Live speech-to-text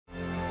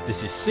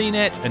This is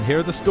CNET, and here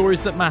are the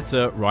stories that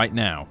matter right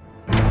now.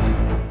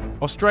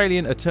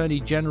 Australian Attorney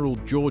General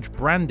George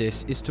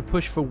Brandis is to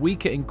push for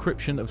weaker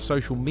encryption of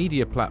social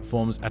media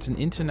platforms at an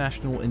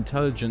International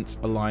Intelligence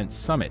Alliance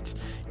summit.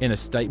 In a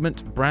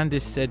statement,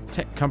 Brandis said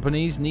tech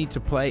companies need to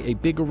play a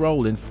bigger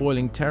role in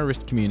foiling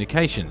terrorist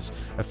communications.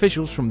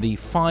 Officials from the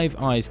Five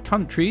Eyes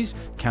countries,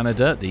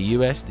 Canada, the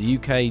US, the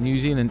UK, New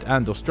Zealand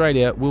and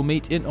Australia, will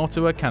meet in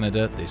Ottawa,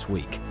 Canada this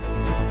week.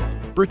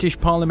 British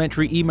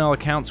parliamentary email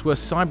accounts were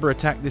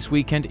cyber-attacked this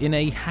weekend in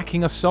a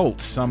hacking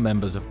assault. Some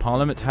members of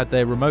parliament had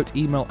their remote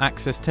email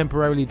access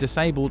temporarily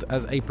disabled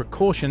as a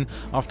precaution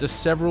after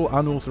several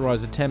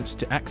unauthorised attempts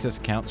to access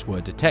accounts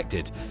were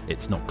detected.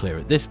 It's not clear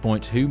at this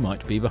point who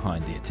might be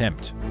behind the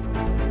attempt.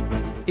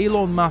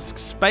 Elon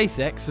Musk's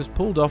SpaceX has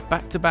pulled off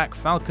back-to-back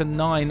Falcon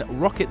 9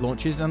 rocket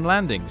launches and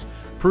landings,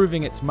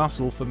 proving its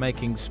muscle for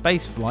making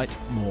spaceflight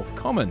more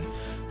common.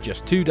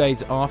 Just 2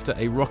 days after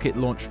a rocket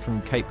launched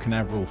from Cape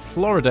Canaveral,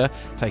 Florida,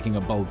 taking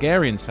a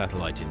Bulgarian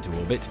satellite into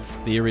orbit,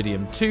 the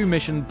Iridium 2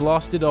 mission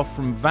blasted off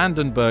from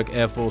Vandenberg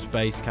Air Force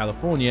Base,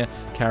 California,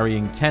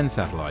 carrying 10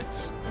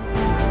 satellites.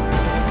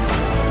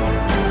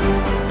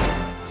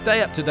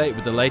 Stay up to date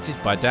with the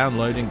latest by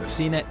downloading the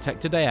CNET Tech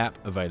Today app,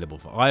 available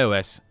for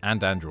iOS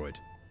and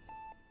Android.